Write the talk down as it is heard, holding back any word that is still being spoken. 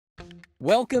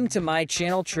Welcome to my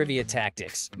channel Trivia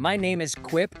Tactics. My name is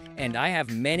Quip, and I have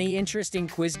many interesting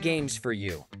quiz games for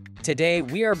you. Today,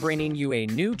 we are bringing you a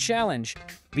new challenge,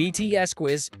 BTS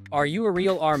Quiz, Are You a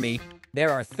Real Army? There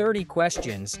are 30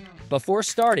 questions. Before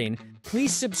starting,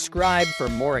 please subscribe for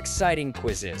more exciting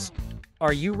quizzes.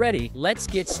 Are you ready? Let's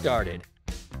get started.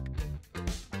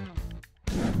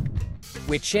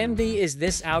 Which MV is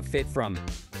this outfit from?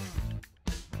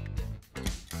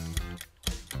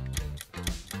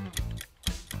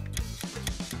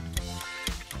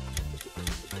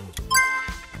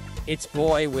 It's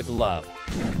Boy with Love.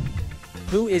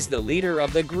 Who is the leader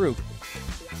of the group?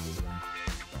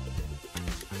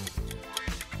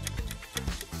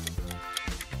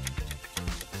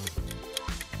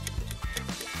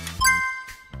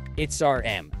 It's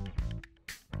RM.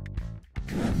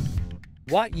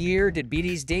 What year did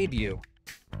BTS debut?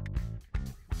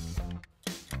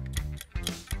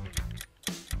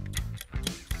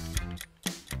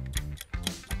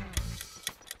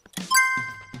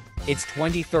 It's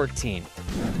 2013.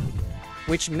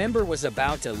 Which member was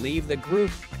about to leave the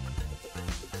group?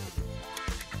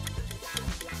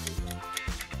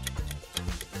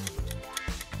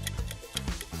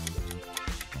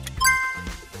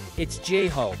 It's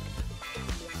J-Hope.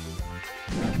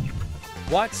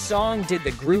 What song did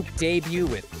the group debut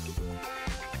with?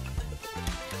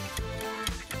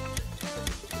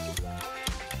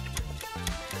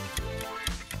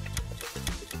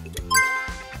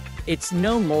 It's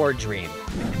No More Dream.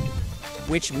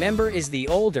 Which member is the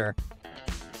older?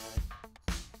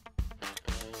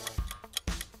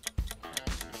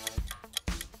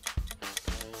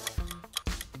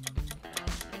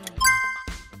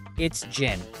 It's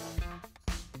Jin.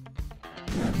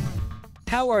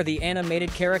 How are the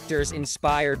animated characters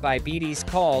inspired by BTS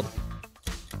called?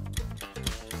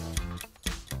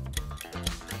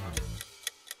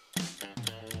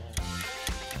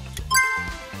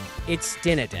 It's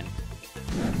Dinatin.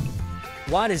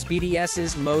 What is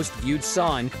BTS's most viewed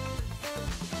song?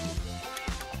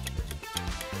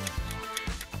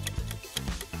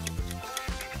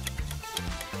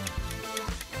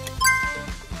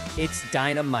 It's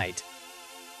Dynamite.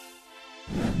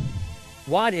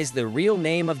 What is the real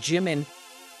name of Jimin?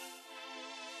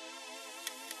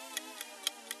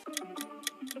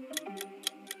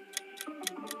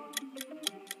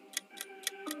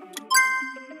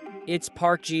 It's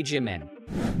Park Ji-jimin.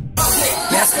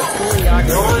 Guess the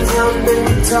choreography.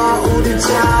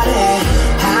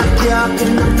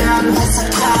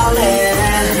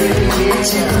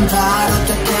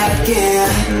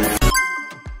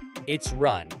 It's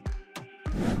Run.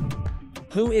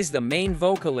 Who is the main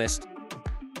vocalist?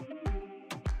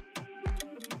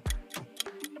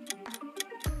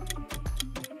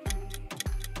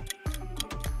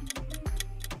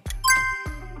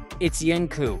 It's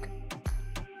Jungkook.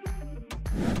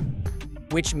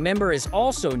 Which member is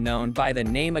also known by the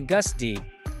name August D?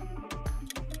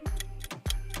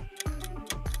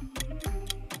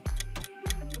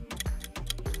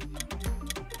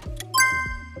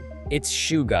 It's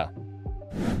Suga.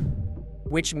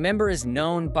 Which member is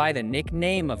known by the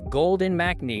nickname of Golden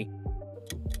Maknae?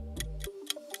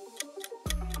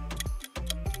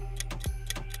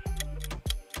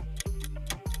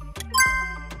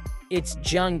 It's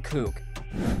Jungkook.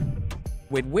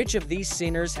 With which of these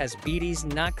singers has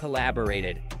BTS not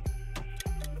collaborated?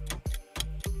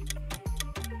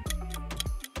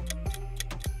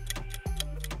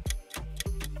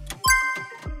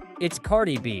 It's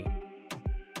Cardi B.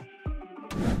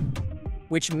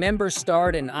 Which member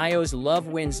starred in IO's Love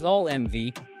Wins All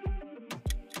MV?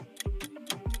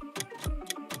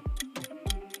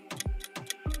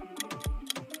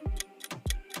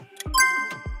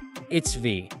 It's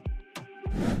V.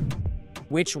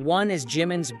 Which one is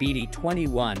Jimin's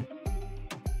BT21?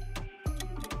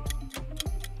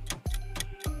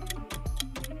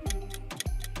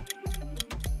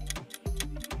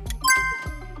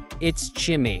 It's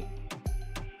Chimmy.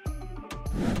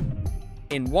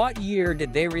 In what year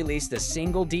did they release the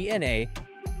single DNA?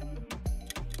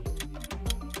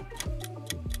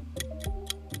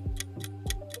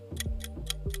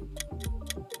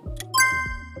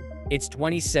 It's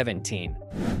 2017.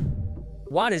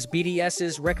 What is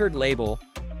BTS's record label?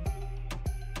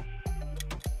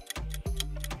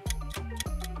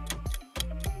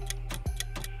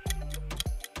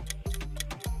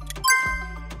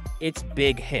 It's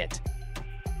Big Hit.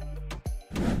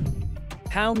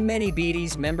 How many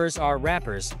BTS members are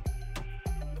rappers?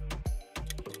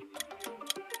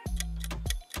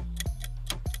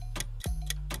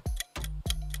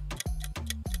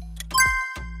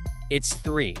 It's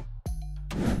 3.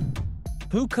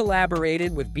 Who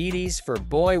collaborated with BTS for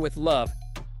Boy With Love?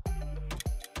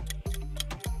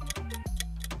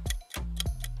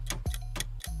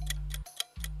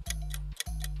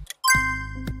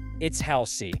 It's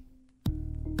Halsey.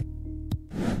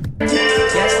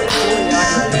 Guess the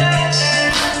choreography.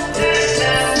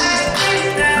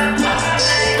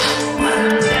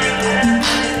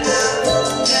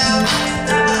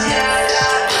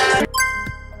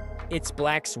 It's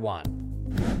Black Swan.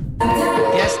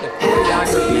 Guess the choreography.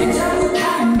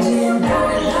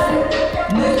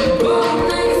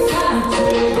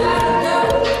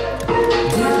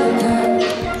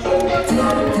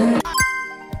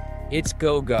 It's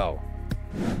Go Go.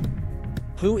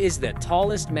 Who is the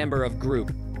tallest member of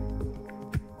group?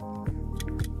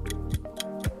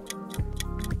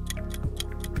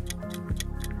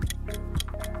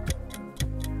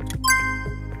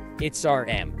 It's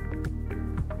RM.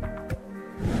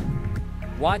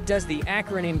 What does the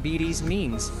acronym BTS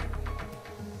means?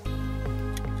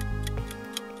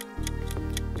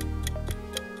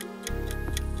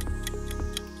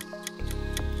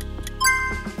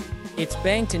 It's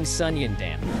Bangtan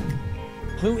Sonyeondan.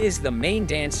 Who is the main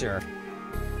dancer?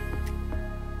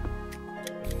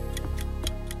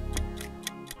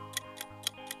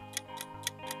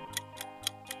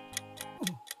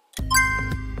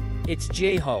 It's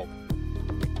J-Hope.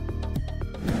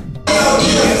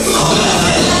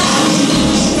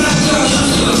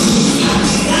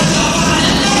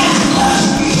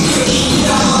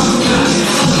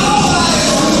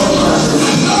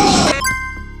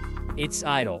 It's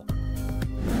Idol.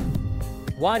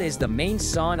 What is the main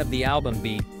song of the album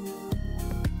B?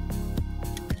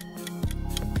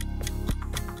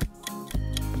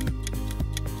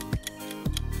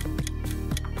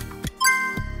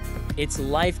 It's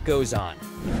Life Goes On.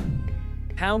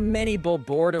 How many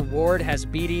Billboard Award has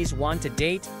BTS won to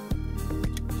date?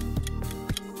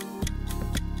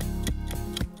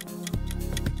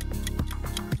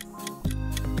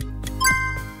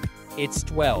 It's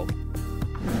 12.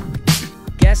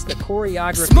 Guess the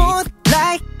choreography. Smooth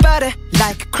like butter,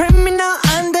 like a criminal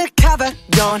undercover.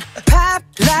 Don't pop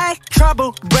like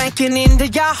trouble, breaking into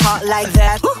your heart like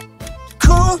that.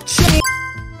 Cool shit.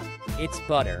 It's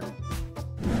Butter.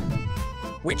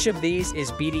 Which of these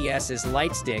is BTS's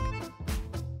light stick?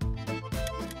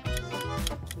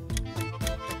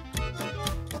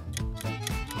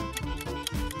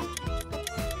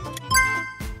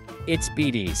 It's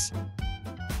BTS.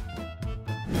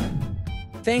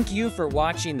 Thank you for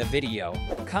watching the video.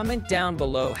 Comment down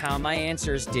below how my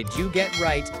answers did you get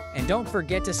right, and don't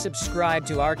forget to subscribe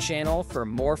to our channel for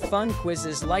more fun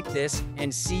quizzes like this,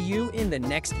 and see you in the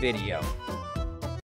next video.